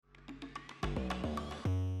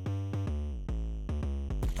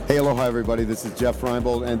Hey, aloha everybody, this is Jeff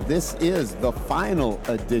Reinebold, and this is the final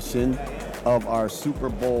edition of our Super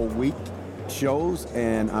Bowl week shows,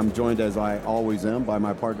 and I'm joined, as I always am, by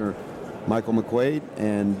my partner, Michael McQuaid,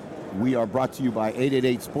 and we are brought to you by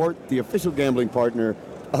 888 Sport, the official gambling partner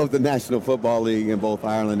of the National Football League in both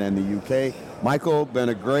Ireland and the UK. Michael, been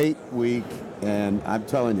a great week, and I'm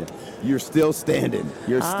telling you, you're still standing.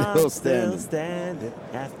 I'm still standing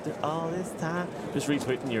after all this time. Just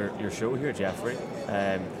retweeting your show here, Jeffrey.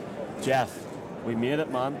 Jeff, we made it,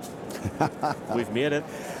 man. We've made it.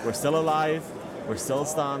 We're still alive. We're still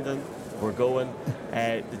standing. We're going.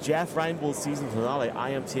 The Jeff Reinebold season finale.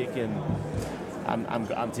 I'm taking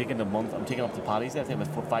the month. I'm taking up to Paddy's Day. I think I'm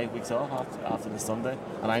for 5 weeks off after the Sunday,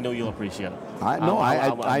 and I know you'll appreciate it.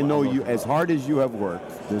 I know you. As hard as you have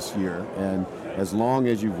worked this year, and as long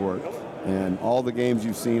as you've worked, and all the games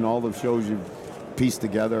you've seen, all the shows you've pieced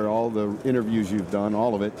together, all the interviews you've done,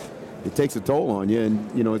 all of it, it takes a toll on you.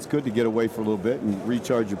 And you know it's good to get away for a little bit and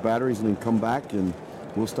recharge your batteries, and then come back and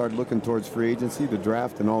we'll start looking towards free agency, the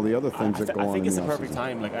draft, and all the other things that go on. I think it's the perfect offseason.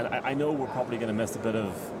 time. Like I know we're probably going to miss a bit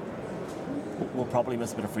of. We'll probably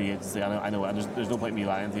miss a bit of free agency. I know, and there's no point in me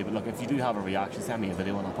lying to you. But look, if you do have a reaction, send me a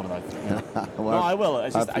video and I'll put it out. You know? Well, no, I will.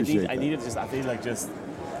 It's just I need it. I feel like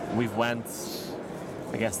we've went.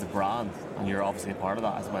 I guess the brand, and you're obviously a part of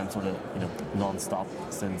that, has went sort of non-stop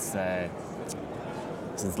since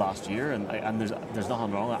last year, and there's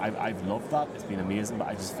nothing wrong. I've loved that. It's been amazing. But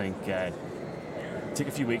I just think take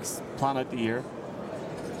a few weeks, plan out the year,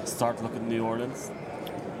 start looking at New Orleans.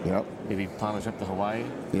 Yep. Maybe plan a trip to Hawaii.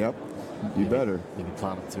 Yep. You better. Maybe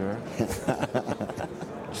plan a tour.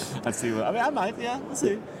 Let's see. I might. Yeah, we'll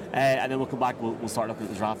see. And then we'll come back. We'll start looking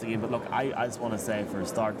at the draft again. But look, I just want to say for a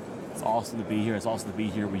start, it's awesome to be here. It's awesome to be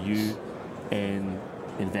here with you in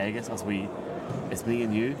Vegas. It's me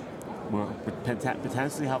and you. We're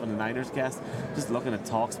potentially having a Niners guest. Just looking at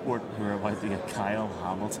TalkSport, who are about to get Kyle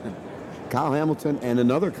Hamilton. Kyle Hamilton and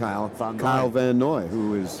another Kyle Van Noy,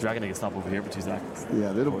 who is... Do you reckon I can stop over here for 2 seconds?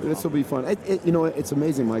 Yeah, this will be fun. It's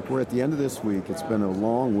amazing, Mike. We're at the end of this week. It's been a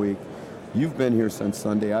long week. You've been here since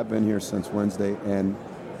Sunday. I've been here since Wednesday. And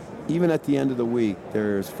even at the end of the week,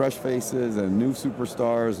 there's fresh faces and new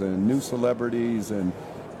superstars and new celebrities and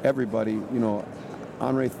everybody. You know,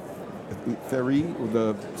 Henri Thierry,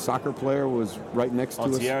 the soccer player, was right next to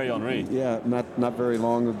us. Thierry Henry. Yeah, not very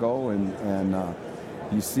long ago. And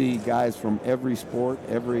you see guys from every sport,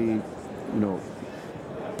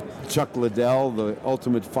 Chuck Liddell, the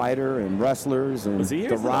Ultimate Fighter, and wrestlers, and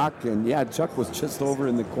The Rock, and yeah, Chuck was just over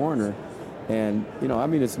in the corner, and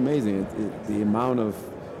it's amazing the amount of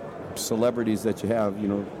celebrities that you have.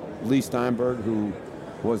 Lee Steinberg, who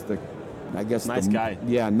was nice guy,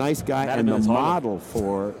 and the model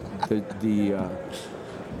for the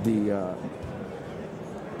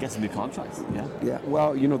Get some new contracts, yeah. Yeah,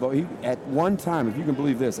 well, though, he, at one time, if you can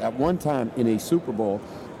believe this, at one time in a Super Bowl,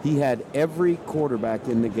 he had every quarterback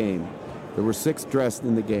in the game. There were 6 dressed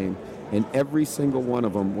in the game, and every single one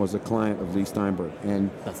of them was a client of Lee Steinberg. And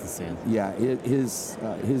that's insane. Yeah,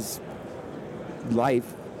 his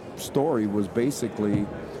life story was basically,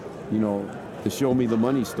 the Show Me the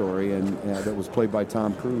Money story, and that was played by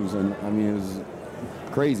Tom Cruise. And I mean, it was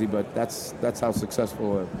crazy, but that's how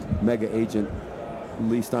successful a mega agent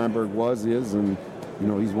Lee Steinberg is, and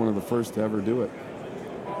he's one of the first to ever do it.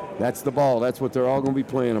 That's the ball. That's what they're all going to be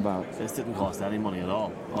playing about. This didn't cost any money at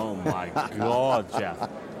all. Oh my God,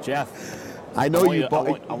 Jeff. I know you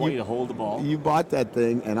bought. I want you to hold the ball. You bought that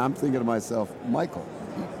thing, and I'm thinking to myself, Michael.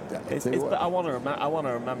 I want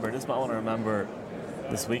to remember this. I want to remember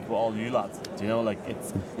this week with all you lads.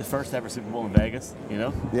 It's the first ever Super Bowl in Vegas.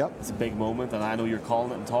 Yep. It's a big moment, and I know you're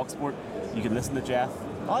calling it in TalkSport. You can listen to Jeff.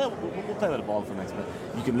 Oh, yeah, we'll play with the ball for next bit.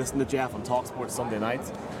 You can listen to Jeff on TalkSport Sunday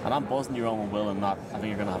nights, and I'm buzzing you on with Will and Matt. I think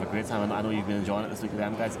you're going to have a great time, and I know you've been enjoying it this week with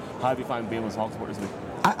them guys. How have you found being with TalkSport this week?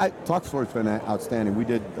 TalkSport's been outstanding. We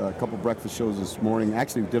did a couple breakfast shows this morning.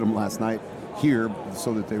 Actually, we did them last night here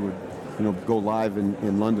so that they would, go live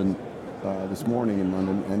in London this morning in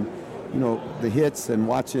London. And, the hits and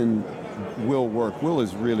watching Will work. Will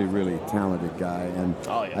is really, really talented guy, and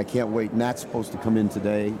I can't wait. Nat's supposed to come in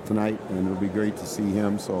tonight, and it'll be great to see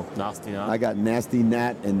him. So Nasty Nat. I got Nasty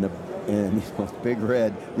Nat and Big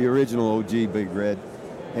Red, the original OG Big Red,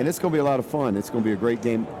 and it's going to be a lot of fun. It's going to be a great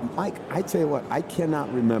game. Mike, I tell you what, I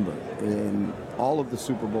cannot remember in all of the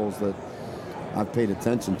Super Bowls that I've paid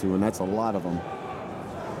attention to, and that's a lot of them,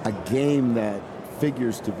 a game that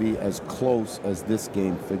figures to be as close as this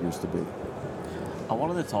game figures to be. I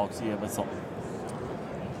wanted to talk to you about something.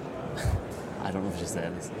 I don't know if you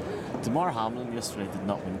said this. Damar Hamlin yesterday did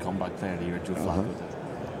not win Comeback Player of the Year. Joe Flacco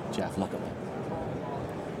did. Jeff, look at me.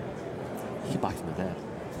 He came back from the dead.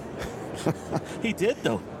 He did,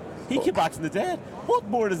 though. He came back from the dead. What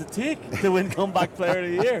more does it take to win Comeback Player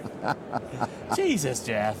of the Year? Jesus,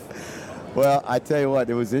 Jeff. Well, I tell you what,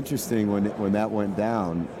 it was interesting when that went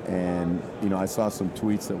down, and I saw some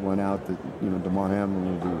tweets that went out that DeMar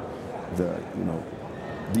Hamlin will be the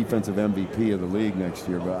defensive MVP of the league next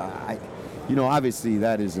year. But obviously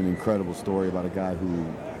that is an incredible story about a guy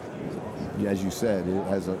who, as you said,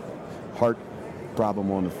 has a heart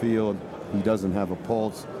problem on the field. He doesn't have a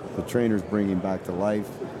pulse. The trainers bring him back to life,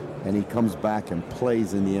 and he comes back and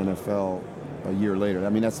plays in the NFL a year later. I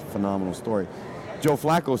mean, that's a phenomenal story. Joe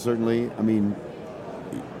Flacco, certainly, I mean,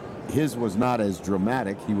 his was not as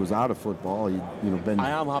dramatic. He was out of football. I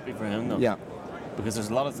am happy for him, though. Yeah. Because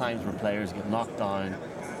there's a lot of times when players get knocked down,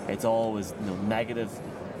 it's always negative.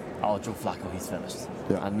 Oh, Joe Flacco, he's finished.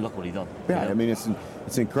 Yeah. And look what he done. Yeah, I mean,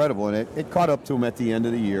 it's incredible. And it caught up to him at the end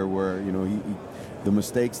of the year where, the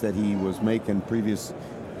mistakes that he was making previous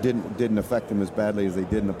didn't affect him as badly as they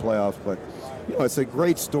did in the playoffs. But, it's a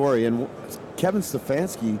great story. And Kevin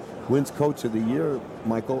Stefanski wins Coach of the Year,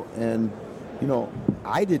 Michael, and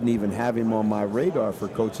I didn't even have him on my radar for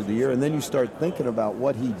Coach of the Year. And then you start thinking about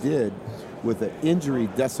what he did with an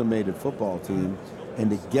injury-decimated football team, and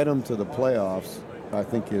to get them to the playoffs, I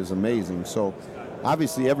think is amazing. So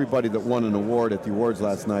obviously everybody that won an award at the awards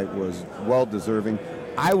last night was well-deserving.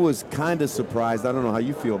 I was kind of surprised. I don't know how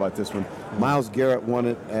you feel about this one. Myles Garrett won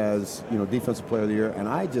it as Defensive Player of the Year, and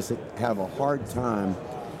I just have a hard time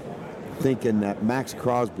thinking that Max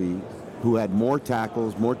Crosby, who had more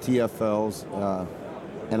tackles, more TFLs,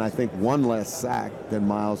 and I think one less sack than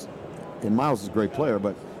Myles, and Myles is a great player,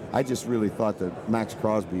 but I just really thought that Max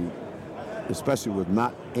Crosby, especially with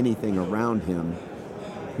not anything around him,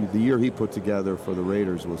 the year he put together for the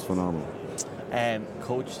Raiders was phenomenal.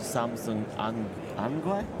 Coach Samson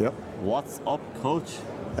Angwe? Yep. What's up, Coach?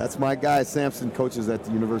 That's my guy. Samson coaches at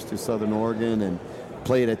the University of Southern Oregon and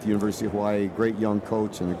played at the University of Hawaii. Great young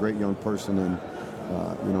coach and a great young person, and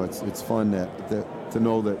it's fun to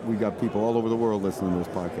know that we got people all over the world listening to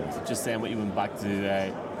this podcast. Just saying what you went back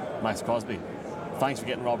to Max Crosby. Thanks for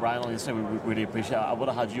getting Rob Ryan on yesterday. We really appreciate it. I would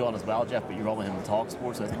have had you on as well, Jeff, but you're on with him in Talk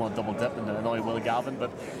Sports, so I didn't want to double dip and annoy Will Gavin.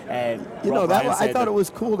 But I thought it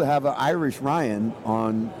was cool to have an Irish Ryan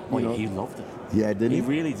on. He loved it. Yeah, didn't he? He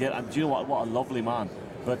really did. And do you know what? What a lovely man.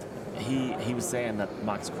 But he was saying that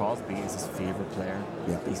Max Crosby is his favorite player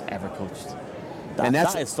that he's ever coached.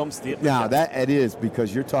 That is some statement. Now that it is,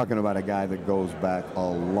 because you're talking about a guy that goes back a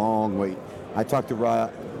long way. I talked to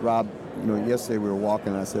Rob. Yesterday we were walking,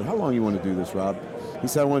 and I said, "How long you want to do this, Rob?" He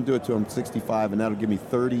said, "I want to do it till I'm 65, and that'll give me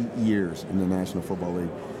 30 years in the National Football League."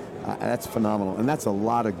 That's phenomenal, and that's a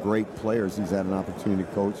lot of great players he's had an opportunity to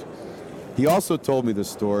coach. He also told me the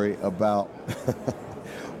story about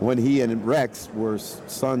when he and Rex were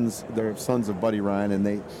sons. They're sons of Buddy Ryan, and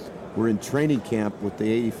they were in training camp with the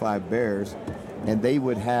 '85 Bears, and they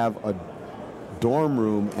would have a dorm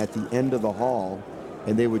room at the end of the hall,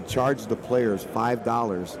 and they would charge the players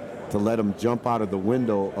 $5 to let them jump out of the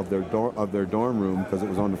window of their dorm room, because it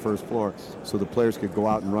was on the first floor, so the players could go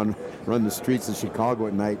out and run the streets of Chicago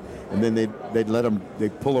at night, and then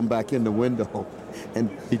they'd pull them back in the window, and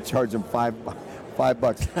he'd charge them $5.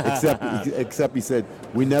 Except he said,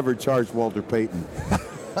 "We never charged Walter Payton."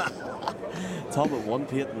 Talk about one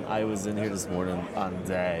Payton. I was in here this morning and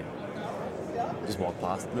just walked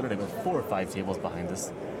past, literally about 4 or 5 tables behind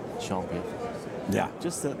us. Sean Payton. Yeah.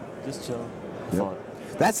 Just sit, just chill. Yep.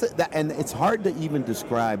 And it's hard to even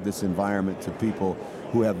describe this environment to people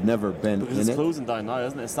who have never been because in it's it. closing down now,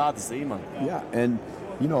 isn't it? It's sad to see, man. Yeah, and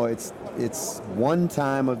it's one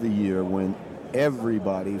time of the year when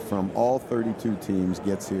everybody from all 32 teams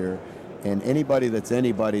gets here, and anybody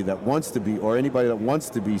that wants to be, or anybody that wants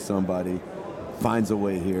to be somebody, finds a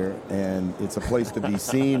way here. And it's a place to be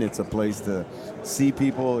seen. It's a place to see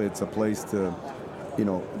people. It's a place to,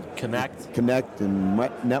 connect and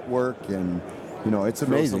network, and. It's amazing.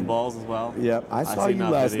 Throw some balls as well. Yeah, I saw you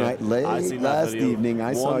last night, last evening.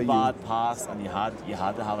 I saw you. One bad pass, and you had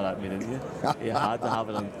to have it at me, didn't you? You had to have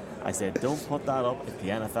it. And I said, don't put that up. If the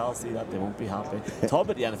NFL see that, they won't be happy. Talk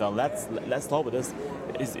about the NFL. Let's talk about this.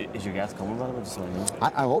 Is your guest coming, by the way? Just so I know.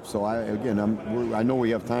 I hope so. I know we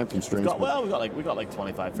have time constraints. We got like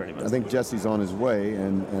 25, 30 minutes. I think Jesse's on his way,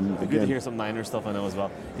 and again, good to hear some Niners stuff. I know as well.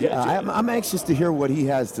 Yeah, I'm anxious to hear what he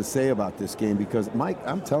has to say about this game, because Mike,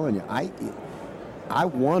 I'm telling you, I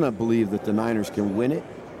want to believe that the Niners can win it,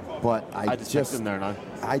 but I just in there now.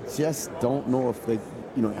 I just don't know if they,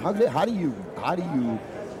 how do you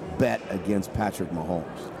bet against Patrick Mahomes?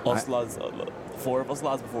 Us lads, 4 of us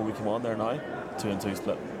lads before we came on there now, 2-2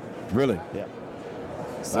 split. Really? Yeah.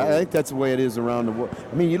 So I think that's the way it is around the world.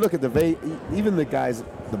 I mean, you look at even the guys,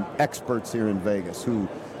 the experts here in Vegas, who,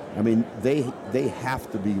 I mean, they have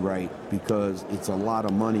to be right because it's a lot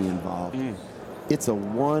of money involved. It's a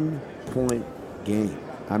 1-point game.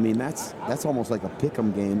 I mean, that's almost like a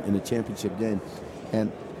pick'em game in a championship game.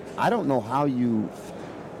 And I don't know how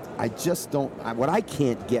I just don't. What I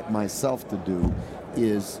can't get myself to do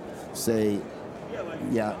is say,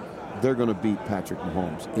 yeah, they're going to beat Patrick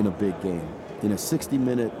Mahomes in a big game, in a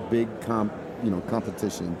 60-minute big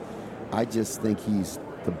competition. I just think he's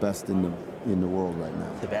the best in the world right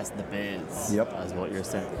now. The best in the biz. Yep. Is what you're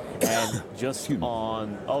saying. And just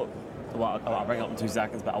on. Oh, well, I'll bring it up in 2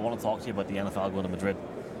 seconds, but I want to talk to you about the NFL going to Madrid.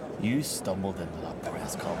 You stumbled into that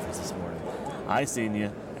press conference this morning. I seen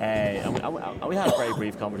you. And we had a very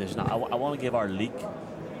brief conversation. I want to give our leak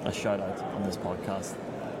a shout out on this podcast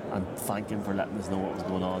and thank him for letting us know what was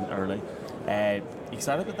going on early. You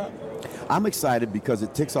excited about that? I'm excited because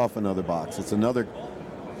it ticks off another box. It's another,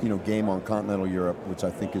 game on continental Europe, which I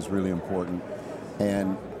think is really important.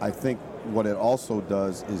 And I think what it also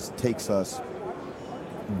does is takes us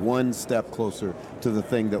one step closer to the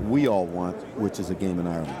thing that we all want, which is a game in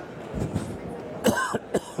Ireland.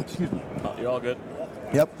 Excuse me. Oh, you're all good.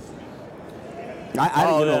 Yep.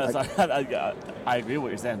 I agree with what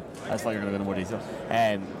you're saying. That's why you're going to go into more detail.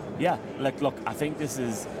 Look, I think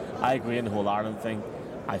I agree in the whole Ireland thing.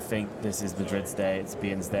 I think this is Madrid's day. It's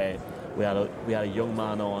Spain's day. We had a young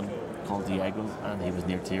man on called Diego, and he was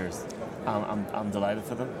near tears. I'm delighted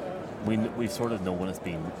for them. We've sort of known it's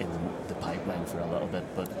been in the pipeline for a little bit,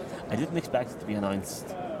 but I didn't expect it to be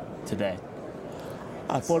announced today.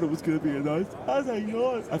 I thought it was going to be announced. I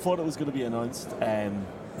thought it was going to be announced.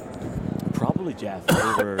 Probably, Jeff,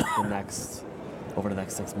 over the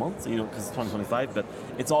next 6 months, because it's 2025. But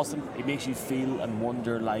it's awesome. It makes you feel and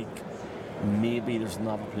wonder like maybe there's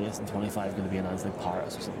another place in 25 going to be announced, like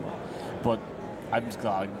Paris or something. But I'm just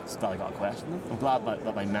glad I got a question. I'm glad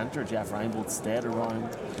that my mentor Jeff Reinebold stayed around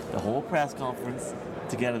the whole press conference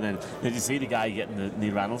to get it in. Did you see the guy getting the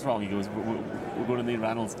Neil Reynolds wrong? He goes, "We're going to Neil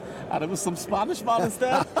Reynolds," and it was some Spanish man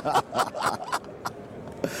instead.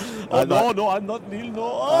 No, I'm not Neil.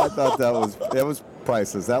 No. I thought that was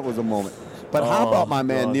priceless. That was a moment. But how about my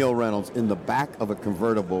man Neil Reynolds in the back of a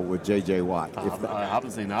convertible with J.J. Watt? I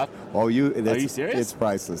haven't seen that. Oh, are you serious? It's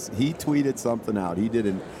priceless. He tweeted something out. He did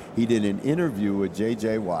an interview with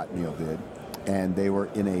J.J. Watt. Neil did, and they were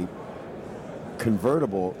in a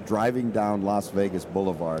convertible driving down Las Vegas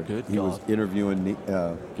Boulevard. He was interviewing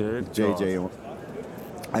J.J.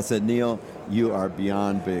 I said, Neil, you are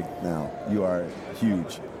beyond big now. You are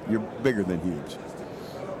huge. You're bigger than huge.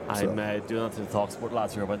 I'm doing that to the Talk Sport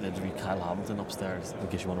lads here about the interview Kyle Hamilton upstairs, in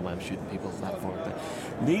case you wonder why I'm shooting people that for it.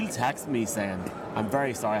 Neil texted me saying, "I'm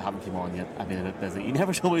very sorry I haven't come on yet. I've been a bit busy." He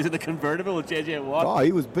never told me he was in the convertible with JJ Watt. Oh,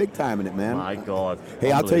 he was big time in it, man. My God.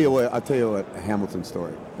 Hey, I'll tell you what, Hamilton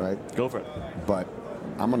story, right? Go for it. But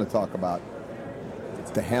I'm going to talk about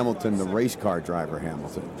the Hamilton, the race car driver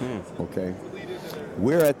Hamilton. Okay?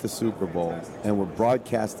 We're at the Super Bowl, and we're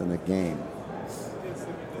broadcasting a game.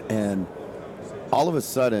 And all of a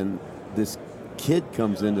sudden, this kid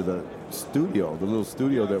comes into the studio, the little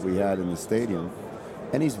studio that we had in the stadium,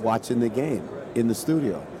 and he's watching the game in the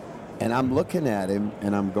studio. And I'm looking at him,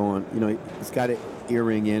 and I'm going, he's got an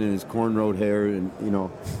earring in and his cornrowed hair, and,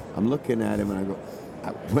 I'm looking at him, and I go,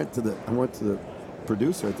 I went to the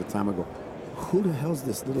producer at the time, I go, who the hell's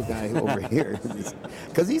this little guy over here?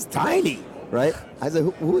 Because he's tiny, right? I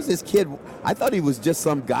said, who is this kid? I thought he was just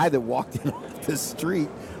some guy that walked in off the street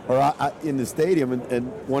or in the stadium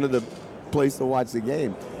and wanted to place to watch the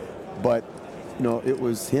game. But, it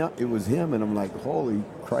was him, and I'm like, holy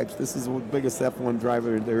cripes, this is the biggest F1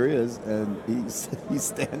 driver there is, and he's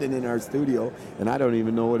standing in our studio, and I don't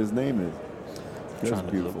even know what his name is. Trying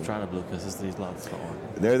to blue because these lads go on.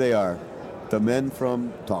 There they are. The men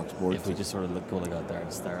from Talk Sports. If we just sort of go like out there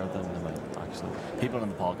and stare at them, they might actually. People on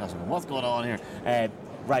the podcast are going, what's going on here?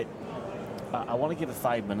 Right. I want to give it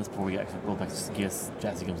 5 minutes before we actually go back in case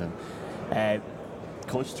Jesse comes in.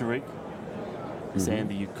 Coach Tariq saying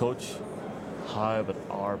that you coach. How about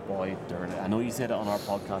our boy Durden? I know you said it on our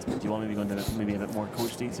podcast, but do you want me to go into maybe a bit more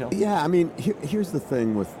coach detail? Yeah, I mean, here's the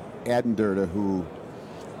thing with Adam Durda, who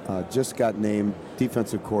just got named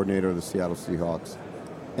defensive coordinator of the Seattle Seahawks.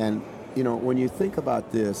 And when you think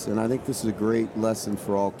about this, and I think this is a great lesson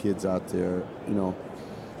for all kids out there,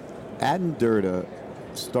 Adam Durda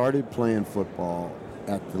started playing football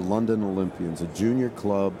at the London Olympians, a junior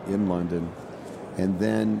club in London, and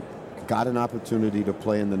then got an opportunity to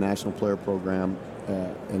play in the National Player Program,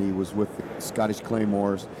 and he was with the Scottish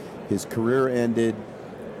Claymores. His career ended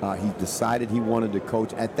He decided he wanted to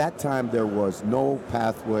coach. At that time, there was no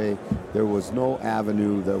pathway, there was no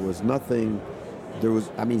avenue, there was nothing.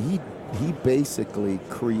 He basically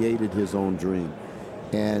created his own dream,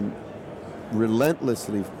 and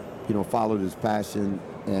relentlessly, followed his passion,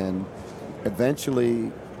 and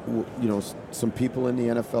eventually, some people in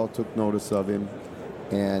the NFL took notice of him,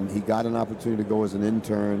 and he got an opportunity to go as an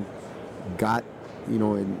intern, got,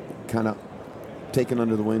 and kind of taken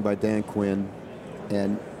under the wing by Dan Quinn,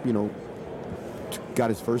 and, got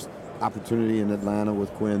his first opportunity in Atlanta with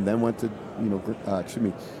Quinn, then went to,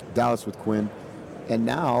 Dallas with Quinn, and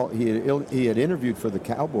now he had interviewed for the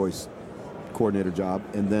Cowboys coordinator job,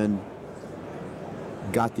 and then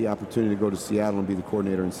got the opportunity to go to Seattle and be the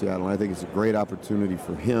coordinator in Seattle. And I think it's a great opportunity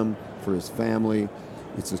for him, for his family.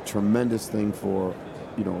 It's a tremendous thing for,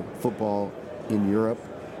 football in Europe,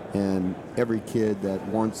 and every kid that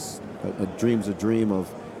wants dreams a dream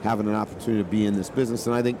of having an opportunity to be in this business.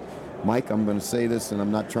 And I think, Mike, I'm going to say this, and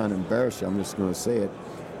I'm not trying to embarrass you, I'm just going to say it.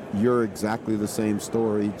 You're exactly the same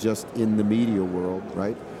story, just in the media world,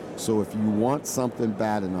 right? So if you want something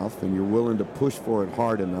bad enough, and you're willing to push for it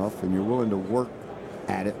hard enough, and you're willing to work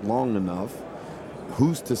at it long enough,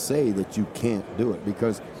 who's to say that you can't do it?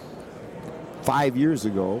 Because 5 years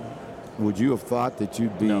ago, would you have thought that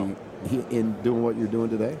you'd be in doing what you're doing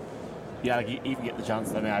today? Yeah, even get the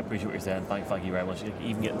chance. I appreciate what you're saying. Thank you very much.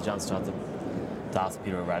 Even getting the chance to ask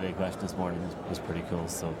Peter O'Reilly a question this morning was pretty cool.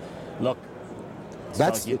 So, look,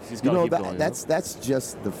 that's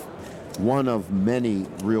just one of many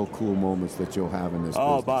real cool moments that you'll have in this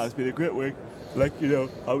business. Man, it's been a great week.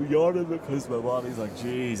 I'm yawning because my body's like,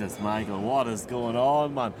 Jesus, Michael, what is going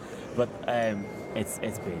on, man? But it has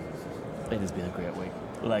been a great week.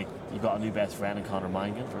 You got a new best friend in Connor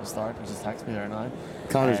Mangan for a start. He just texted me there now.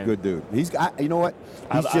 Connor's a good dude. He's got, you know what?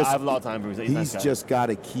 I have a lot of time for him. He's just got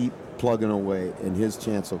to keep plugging away, and his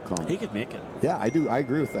chance will come. He could make it. Yeah, I do. I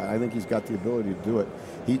agree with that. I think he's got the ability to do it.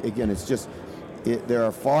 There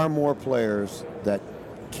are far more players that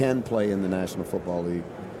can play in the National Football League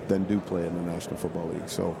than do play in the National Football League.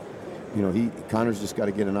 So, Connor's just got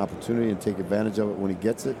to get an opportunity and take advantage of it when he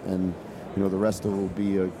gets it, and the rest of it will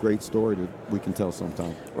be a great story that we can tell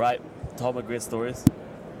sometime. Right. Talk about great stories.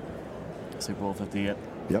 Super Bowl 58.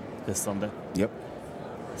 Yep. This Sunday. Yep.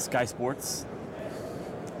 Sky Sports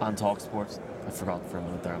and Talk Sports. I forgot for a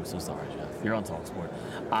minute there. I'm so sorry, Jeff. You're on Talk Sport.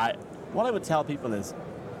 What I would tell people is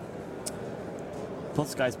put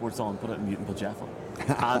Sky Sports on, put it in mute, and put Jeff on.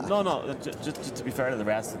 No. Just to be fair to the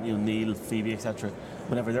rest, Neil, Phoebe, etc.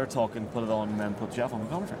 Whenever they're talking, put it on, and then put Jeff on the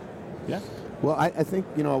commentary. Yeah. Well, I think,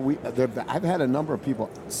 I've had a number of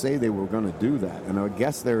people say they were going to do that, and I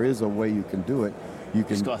guess there is a way you can do it. You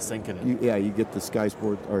can just got to sync it in. You get the Sky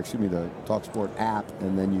Sport, the Talk Sport app,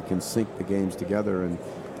 and then you can sync the games together and,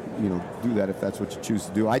 do that if that's what you choose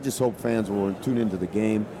to do. I just hope fans will tune into the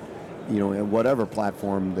game, and whatever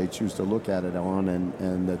platform they choose to look at it on,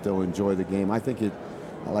 and that they'll enjoy the game. I think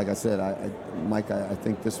like I said, Mike, I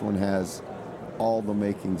think this one has all the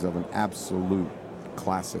makings of an absolute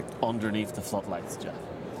classic. Underneath the floodlights, Jeff.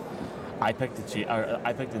 I picked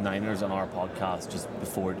the Niners on our podcast just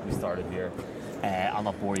before we started here. I'll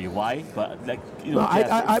not bore you why, but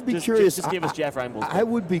I'd be curious. Just give us Jeff Reinebold. I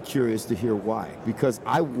would be curious to hear why, because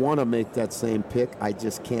I want to make that same pick. I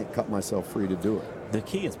just can't cut myself free to do it. The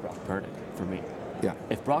key is Brock Purdy for me. Yeah.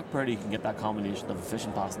 If Brock Purdy can get that combination of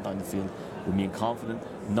efficient passing down the field, remain confident,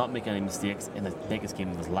 not make any mistakes in the biggest game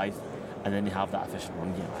of his life, and then you have that efficient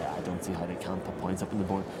run game, I don't see how they can't put points up on the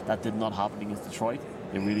board. That did not happen against Detroit.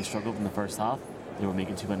 They really struggled in the first half. They were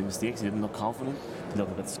making too many mistakes. They didn't look confident. They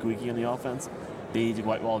looked a bit squeaky on the offense. They need to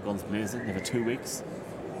go out wall guns blazing. They've had 2 weeks.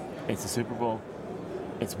 It's a Super Bowl.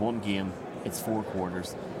 It's one game. It's 4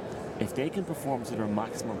 quarters. If they can perform to their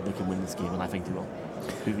maximum, they can win this game, and I think they will.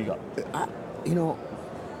 Who have you got?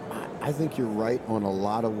 I think you're right on a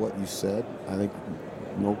lot of what you said. I think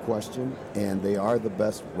no question, and they are the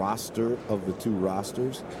best roster of the 2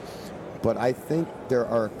 rosters. But I think there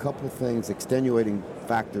are a couple things, extenuating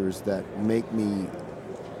factors, that make me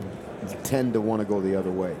tend to want to go the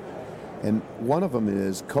other way. And one of them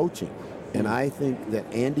is coaching. And I think that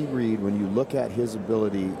Andy Reid, when you look at his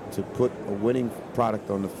ability to put a winning product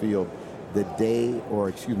on the field the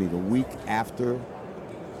week after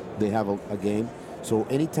they have a game. So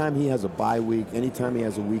anytime he has a bye week, anytime he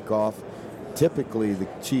has a week off, typically the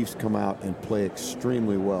Chiefs come out and play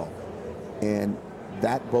extremely well. And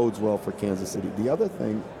that bodes well for Kansas City. The other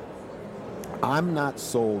thing, I'm not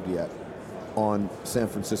sold yet on San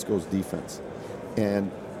Francisco's defense.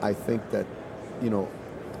 And I think that,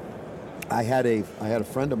 I had a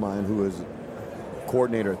friend of mine who is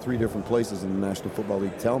coordinator at 3 different places in the National Football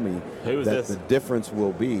League tell me that this? the difference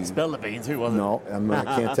will be. Spill the beans. Who was it? No, I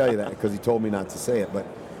can't tell you that because he told me not to say it. But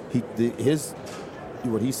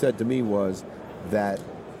what he said to me was that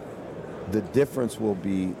the difference will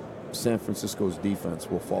be San Francisco's defense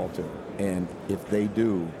will falter, and if they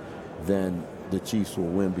do, then the Chiefs will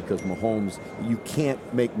win because Mahomes. You can't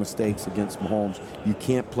make mistakes against Mahomes. You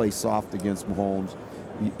can't play soft against Mahomes.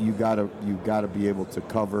 You gotta be able to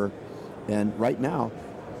cover. And right now,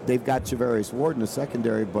 they've got Javarius Ward in the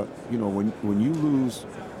secondary, but when you lose,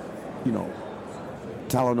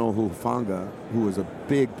 Talanoa Hufanga, who is a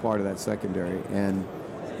big part of that secondary, and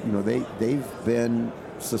they've been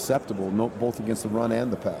susceptible both against the run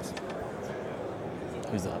and the pass.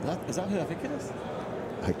 Who's that? Is that who I think it is?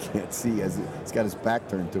 I can't see as he's got his back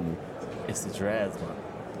turned to me. It's the dreads, man.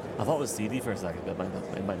 I thought it was CD for a second, but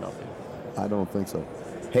it might not be. I don't think so.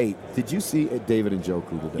 Hey, did you see David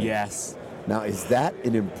Njoku today? Yes. Now, is that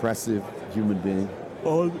an impressive human being?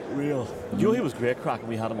 Unreal. You know, he was great crack when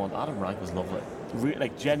we had him on. Adam Rank was lovely.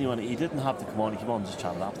 Like, genuinely, he didn't have to come on. He came on and just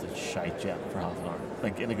chatted absolute shite jet for half an hour.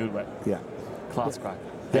 Like, in a good way. Yeah. Class crack.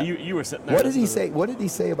 Yeah. You were sitting there. What did he say? What did he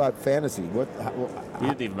say about fantasy? We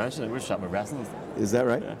didn't even mention it. We were chatting about wrestling. Is that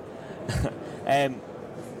right? Yeah.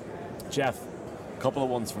 Jeff, a couple of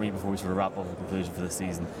ones for me before we sort of wrap up the conclusion for this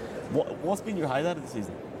season. What's been your highlight of the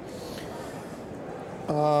season?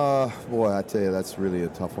 Boy, I tell you, that's really a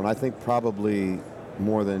tough one. I think probably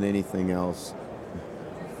more than anything else,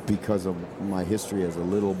 because of my history as a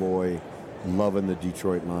little boy, loving the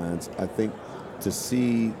Detroit Lions. I think to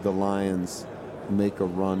see the Lions make a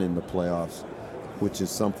run in the playoffs, which is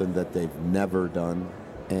something that they've never done,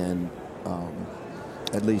 and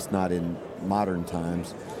at least not in modern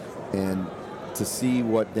times, and to see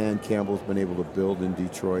what Dan Campbell's been able to build in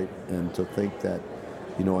Detroit, and to think that,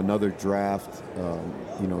 another draft,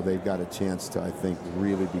 they've got a chance to, I think,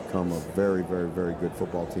 really become a very, very, very good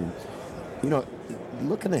football team.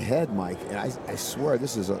 Looking ahead, Mike, and I swear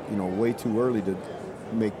this is way too early to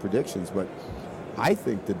make predictions, but I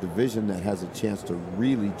think the division that has a chance to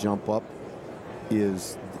really jump up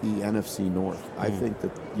is the NFC North. I think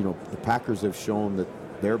that the Packers have shown that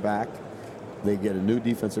they're back. They get a new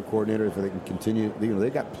defensive coordinator if they can continue.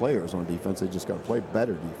 They got players on defense. They just got to play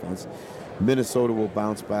better defense. Minnesota will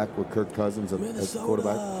bounce back with Kirk Cousins as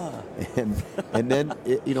quarterback. And then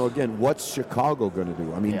again, what's Chicago going to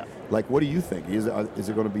do? I mean, what do you think? Is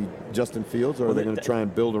it going to be Justin Fields, or are they going to try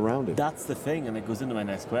and build around it? That's the thing, and it goes into my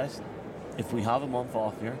next question. If we have a month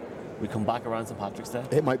off here, we come back around St. Patrick's Day.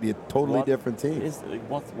 It might be a totally different team.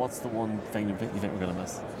 What's the one thing you think we're going to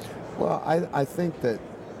miss? Well, I think that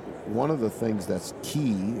one of the things that's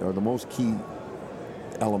key, or the most key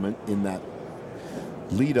element in that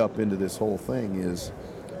lead up into this whole thing, is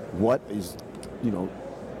what is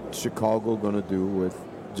Chicago going to do with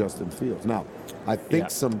Justin Fields. Now, I think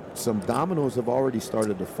some dominoes have already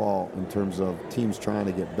started to fall in terms of teams trying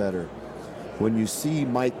to get better. When you see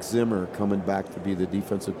Mike Zimmer coming back to be the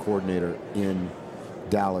defensive coordinator in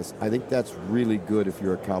Dallas, I think that's really good if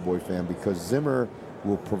you're a Cowboy fan, because Zimmer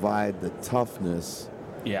will provide the toughness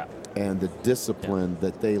and the discipline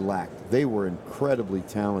that they lacked. They were incredibly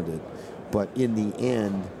talented, but in the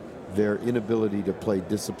end, their inability to play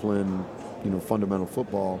disciplined, fundamental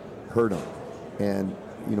football hurt them. And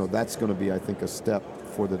that's going to be, I think, a step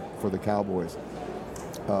for the Cowboys.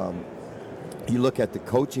 You look at the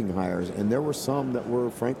coaching hires, and there were some that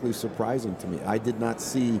were frankly surprising to me. I did not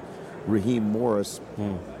see Raheem Morris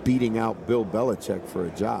beating out Bill Belichick for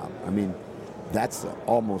a job. I mean, that's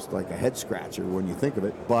almost like a head scratcher when you think of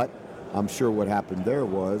it. But I'm sure what happened there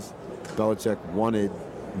was Belichick wanted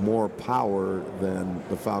more power than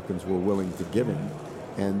the Falcons were willing to give him,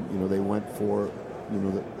 and they went for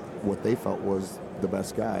what they felt was the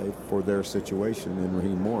best guy for their situation in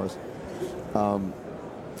Raheem Morris.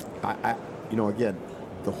 Again,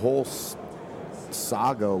 the whole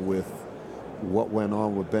saga with what went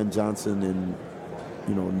on with Ben Johnson in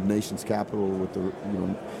nation's capital, with the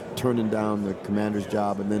turning down the commander's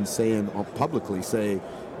job and then saying publicly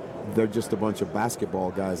they're just a bunch of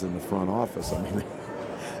basketball guys in the front office. I mean,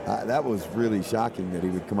 that was really shocking that he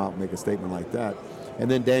would come out and make a statement like that. And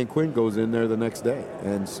then Dan Quinn goes in there the next day.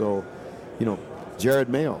 And so, Jared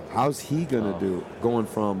Mayo, how's he going to do going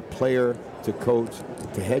from player to coach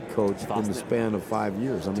to head coach in the span of 5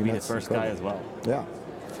 years? I mean, that's the first guy as well. Yeah.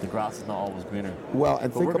 The grass is not always greener. Well,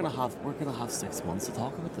 and we're going to have 6 months to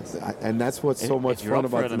talk about this. And that's what's so much fun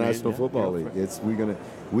about the National Football League.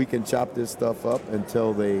 We can chop this stuff up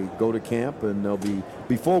until they go to camp, and they'll be,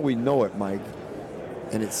 before we know it, Mike.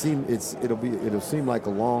 And it'll seem like a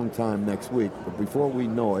long time next week, but before we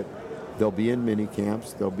know it, they'll be in mini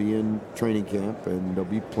camps, they'll be in training camp, and they'll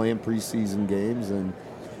be playing preseason games, and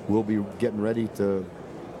we'll be getting ready to,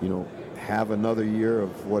 have another year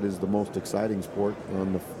of what is the most exciting sport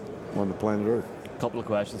on the planet Earth. A couple of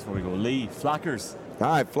questions before we go. Lee, Flackers. All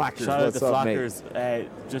right, Flackers. Shout out What's to up, Flackers.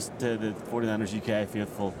 Just to the 49ers UK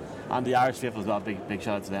faithful and the Irish faithful as well. Big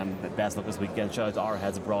shout out to them. Best luck this weekend. Shout out to our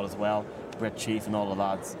heads abroad as well. Brett Chief and all the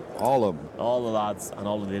lads. All of them. All the lads and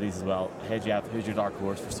all the ladies as well. Hey Jeff, who's your dark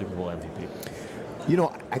horse for Super Bowl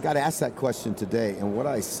MVP? I got asked that question today, and what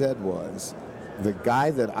I said was, the guy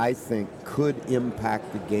that I think could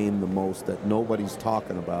impact the game the most that nobody's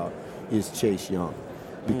talking about is Chase Young.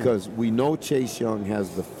 Because we know Chase Young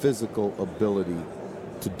has the physical ability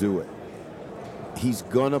to do it. He's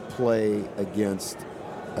going to play against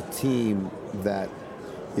a team that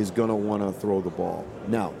is going to want to throw the ball.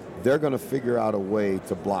 Now, they're going to figure out a way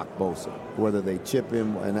to block Bosa, whether they chip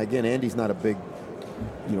him. And again, Andy's not a big,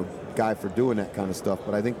 guy for doing that kind of stuff,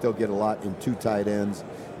 but I think they'll get a lot in two tight ends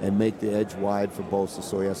and make the edge wide for Bosa,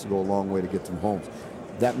 so he has to go a long way to get to Mahomes.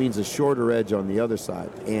 That means a shorter edge on the other side,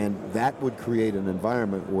 and that would create an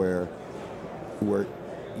environment where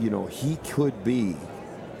he could be,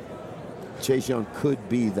 Chase Young could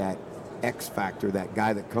be that X factor, that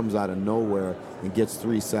guy that comes out of nowhere and gets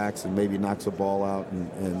 3 sacks and maybe knocks a ball out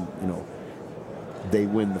and they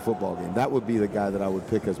win the football game. That would be the guy that I would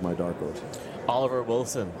pick as my dark horse. Oliver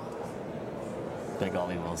Wilson. Big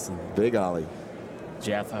Ollie Wilson. Big Ollie.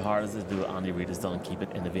 Jeff, how hard is it to do what Andy Reid has done and keep it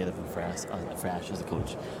innovative and fresh as a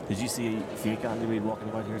coach? Did you see fake Andy Reid walking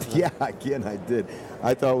about here today? Yeah, again, I did.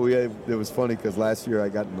 I thought it was funny because last year I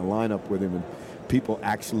got in the lineup with him and people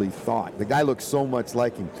actually thought, the guy looked so much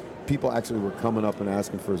like him, people actually were coming up and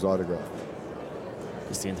asking for his autograph.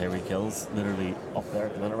 Just seeing Tyreek Hill's literally up there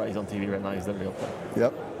at the minute, right? He's on TV right now, he's literally up there.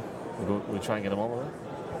 Yep. We'll try and get him on with it.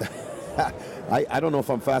 I don't know if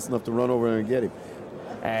I'm fast enough to run over there and get him.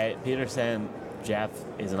 Peter saying Jeff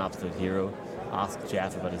is an absolute hero. Ask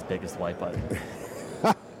Jeff about his biggest wipeout.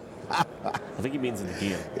 I think he means in the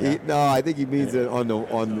game. Yeah? No, I think he means it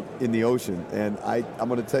in the ocean. And I'm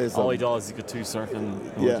going to tell you something. All he does is he got 2 surfing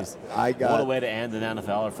emojis. Yeah, what a way to end an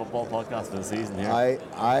NFL or football podcast for the season here.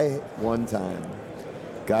 I one time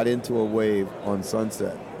got into a wave on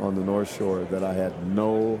Sunset on the North Shore that I had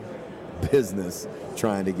no business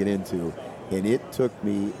trying to get into, and it took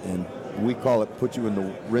me, and we call it put you in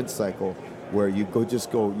the rinse cycle, where you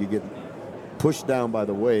get pushed down by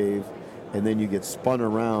the wave, and then you get spun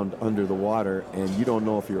around under the water, and you don't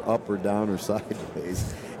know if you're up or down or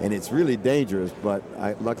sideways, and it's really dangerous. But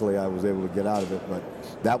luckily I was able to get out of it. But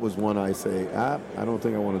that was one I say, I don't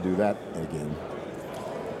think I want to do that again.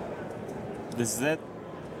 This is it.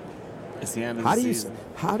 It's the end of the season.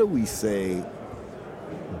 How do we say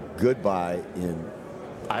goodbye in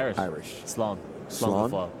Irish? Slán.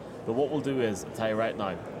 Slán? But what we'll do is, I'll tell you right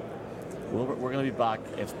now, we're going to be back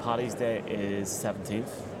if Paddy's Day is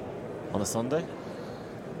 17th on a Sunday.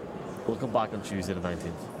 We'll come back on Tuesday the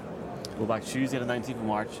 19th. We'll back Tuesday the 19th of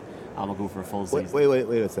March, and we'll go for a full season.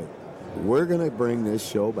 Wait a second. We're going to bring this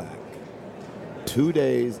show back 2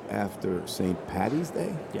 days after St. Paddy's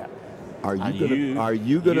Day? Yeah. Are you going to be prepared?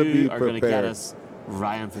 You are going to get us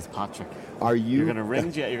Ryan Fitzpatrick. You're going to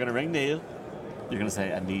ring Neil. You're going to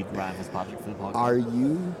say, I need Ryan Fitzpatrick for the podcast. Are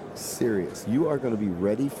you serious? You are going to be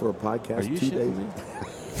ready for a podcast 2 days?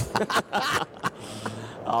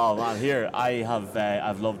 Oh man, here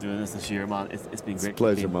I've loved doing this year, man. It's been great. It's a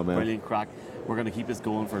pleasure, my man. Brilliant crack. We're going to keep this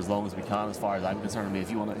going for as long as we can, as far as I'm concerned. I mean,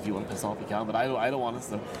 if you want to piss off, you can, but I don't want us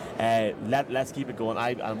to. Let's keep it going.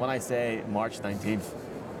 And when I say March 19th,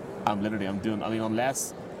 I'm doing. I mean,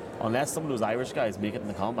 unless some of those Irish guys make it in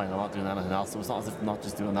the combine, I'm not doing anything else. So it's not as if I'm not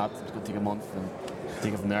just doing that. It's going to take a month and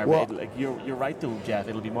take it from there. Well, but you're right though, Jeff.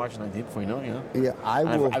 It'll be March 19th before you know it. Yeah, I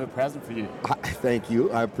will. I have a present for you. Thank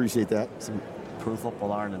you. I appreciate that. Some Pro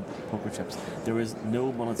Football Ireland poker chips. There is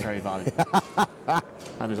no monetary value.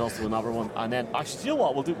 And there's also another one. And then, actually, you know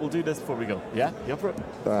what? We'll do this before we go. Yeah? You up for it?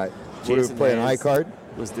 All right. We're playing high card?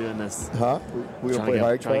 Was doing this. Huh? We're going to play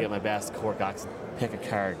high card? Trying to get my best Cork accent. Pick a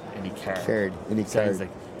card. Any card. Any sounds card.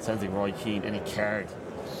 Sounds like Roy Keane. Any card.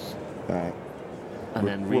 All right. And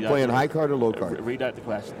then we're playing high card or low card? Read out the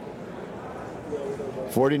question.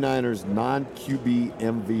 49ers non-QB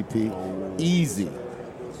MVP. Oh. Easy.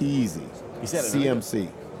 You said it.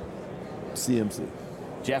 CMC.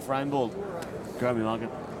 Jeff Reinebold, Grammy Morgan,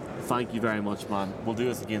 thank you very much, man. We'll do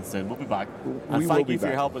this again soon. We'll be back. And thank you for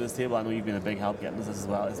your help at this table. I know you've been a big help getting us this as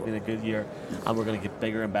well. It's been a good year, and we're going to get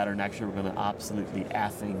bigger and better next year. We're going to absolutely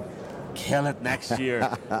effing kill it next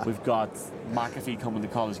year. We've got McAfee coming to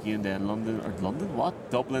College Game Day in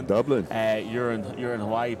Dublin. Dublin. You're in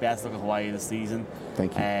Hawaii. Best luck in Hawaii this season.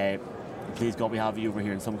 Thank you. Please God, we have you over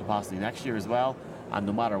here in some capacity next year as well. And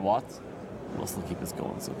no matter what, we'll still keep this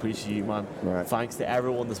going. So appreciate you, man. Right. Thanks to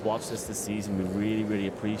everyone that's watched this season. We really, really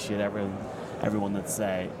appreciate everyone that's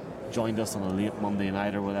joined us on a late Monday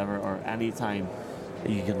night or whatever, or any time.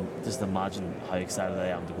 You can just imagine how excited I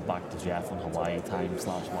am to go back to Jeff on Hawaii time /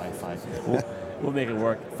 Wi-Fi. We'll make it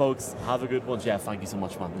work. Folks, have a good one. Jeff, thank you so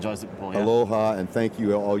much, man. Enjoy Super Bowl. Yeah? Aloha, and thank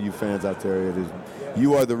you, all you fans out there.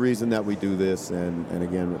 You are the reason that we do this, and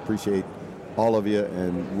again, appreciate all of you,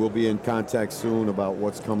 and we'll be in contact soon about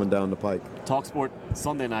what's coming down the pike. TalkSport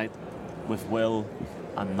Sunday night with Will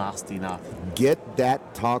and Nasty Nat. Get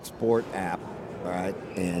that TalkSport app, all right,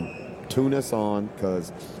 and tune us on,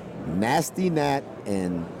 because Nasty Nat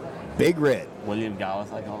and Big Red, William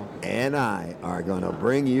Gallis, I call him, and I are going to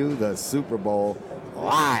bring you the Super Bowl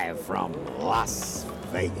live from Las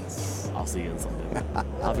Vegas. I'll see you on Sunday.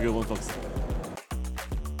 Have a good one, folks.